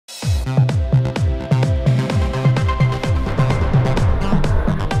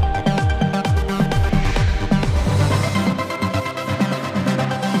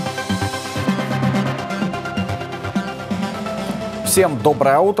Всем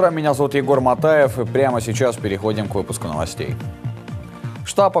доброе утро, меня зовут Егор Матаев, и прямо сейчас переходим к выпуску новостей.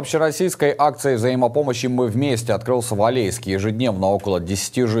 Штаб общероссийской акции взаимопомощи «Мы вместе» открылся в Алейске. Ежедневно около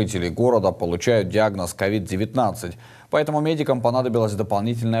 10 жителей города получают диагноз COVID-19. Поэтому медикам понадобилась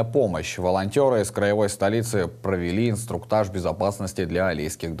дополнительная помощь. Волонтеры из краевой столицы провели инструктаж безопасности для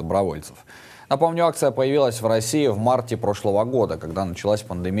алейских добровольцев. Напомню, акция появилась в России в марте прошлого года, когда началась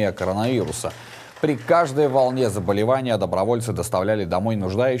пандемия коронавируса. При каждой волне заболевания добровольцы доставляли домой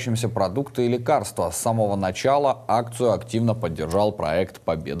нуждающимся продукты и лекарства. С самого начала акцию активно поддержал проект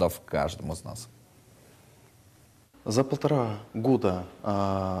 «Победа в каждом из нас». За 1,5 года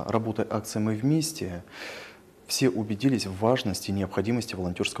работы акции «Мы вместе» все убедились в важности и необходимости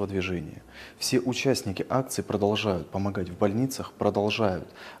волонтерского движения. Все участники акции продолжают помогать в больницах, продолжают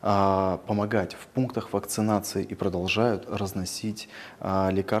помогать в пунктах вакцинации и продолжают разносить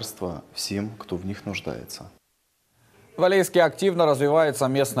лекарства всем, кто в них нуждается. В Алейске активно развивается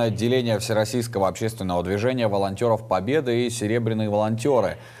местное отделение Всероссийского общественного движения волонтеров «Победы» и «Серебряные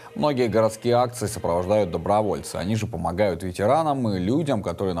волонтеры». Многие городские акции сопровождают добровольцы. Они же помогают ветеранам и людям,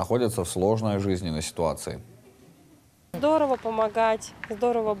 которые находятся в сложной жизненной ситуации. Здорово помогать,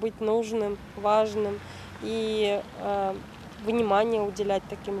 здорово быть нужным, важным и внимание уделять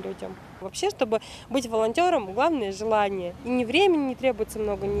таким людям. Вообще, чтобы быть волонтером, главное желание. И ни времени не требуется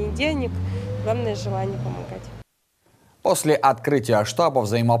много, ни денег, главное желание помогать. После открытия штаба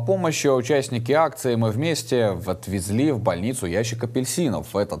взаимопомощи участники акции «Мы вместе» отвезли в больницу ящик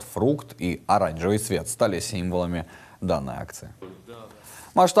апельсинов. Этот фрукт и оранжевый цвет стали символами данной акции.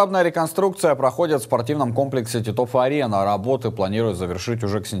 Масштабная реконструкция проходит в спортивном комплексе «Титов-Арена». Работы планируют завершить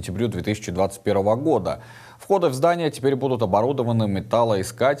уже к сентябрю 2021 года. Входы в здание теперь будут оборудованы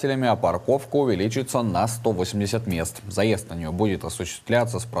металлоискателями, а парковка увеличится на 180 мест. Заезд на нее будет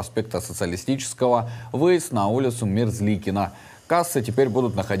осуществляться с проспекта Социалистического, выезд на улицу Мерзликина. Кассы теперь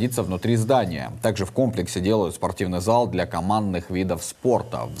будут находиться внутри здания. Также в комплексе делают спортивный зал для командных видов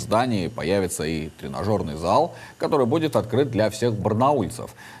спорта. В здании появится и тренажерный зал, который будет открыт для всех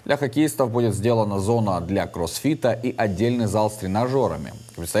барнаульцев. Для хоккеистов будет сделана зона для кроссфита и отдельный зал с тренажерами.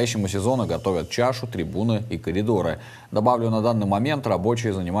 К предстоящему сезону готовят чашу, трибуны и коридоры. Добавлю, на данный момент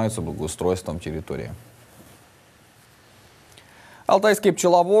рабочие занимаются благоустройством территории. Алтайские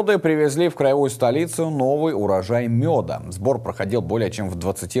пчеловоды привезли в краевую столицу новый урожай меда. Сбор проходил более чем в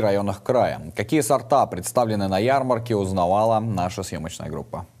 20 районах края. Какие сорта представлены на ярмарке, узнавала наша съемочная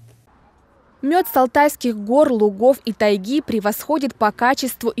группа. Мед с алтайских гор, лугов и тайги превосходит по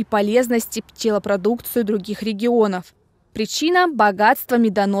качеству и полезности пчелопродукцию других регионов. Причина – богатство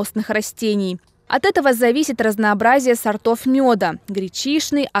медоносных растений. От этого зависит разнообразие сортов меда –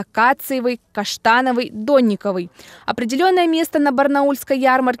 гречишный, акациевый, каштановый, донниковый. Определенное место на барнаульской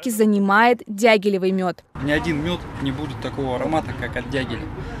ярмарке занимает дягилевый мед. Ни один мед не будет такого аромата, как от дягеля.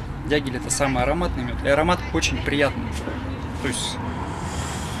 Дягель – это самый ароматный мед, и аромат очень приятный. То есть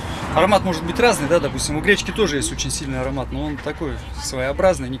аромат может быть разный, да, допустим, у гречки тоже есть очень сильный аромат, но он такой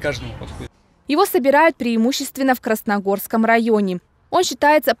своеобразный, не каждому подходит. Его собирают преимущественно в Красногорском районе. Он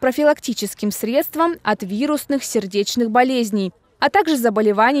считается профилактическим средством от вирусных сердечных болезней, а также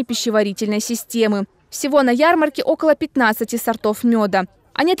заболеваний пищеварительной системы. Всего на ярмарке около 15 сортов меда.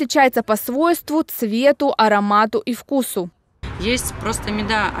 Они отличаются по свойству, цвету, аромату и вкусу. Есть просто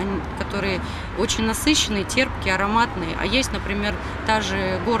меда, которые очень насыщенные, терпкие, ароматные. А есть, например, та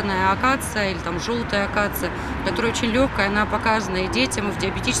же горная акация или там желтая акация, которая очень легкая, она показана и детям, и в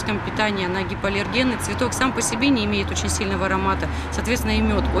диабетическом питании, она гипоаллергенный. Цветок сам по себе не имеет очень сильного аромата. Соответственно, и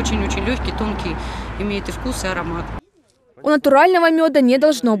мед очень-очень легкий, тонкий, имеет и вкус, и аромат. У натурального меда не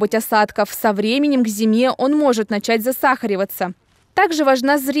должно быть осадков. Со временем к зиме он может начать засахариваться. Также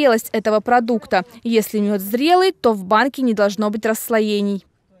важна зрелость этого продукта. Если мед зрелый, то в банке не должно быть расслоений.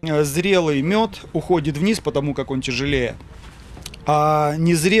 Зрелый мед уходит вниз, потому как он тяжелее. А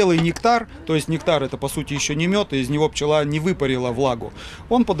незрелый нектар, то есть нектар это по сути еще не мед, и из него пчела не выпарила влагу,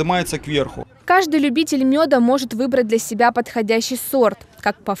 он поднимается кверху. Каждый любитель меда может выбрать для себя подходящий сорт,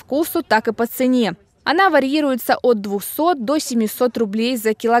 как по вкусу, так и по цене. Она варьируется от 200 до 700 рублей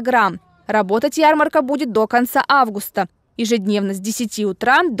за килограмм. Работать ярмарка будет до конца августа. Ежедневно с 10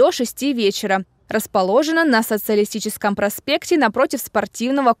 утра до 6 вечера. Расположена на Социалистическом проспекте напротив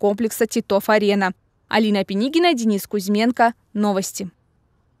спортивного комплекса «Титов-Арена». Алина Пенигина, Денис Кузьменко. Новости.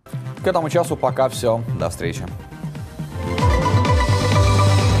 К этому часу пока все. До встречи.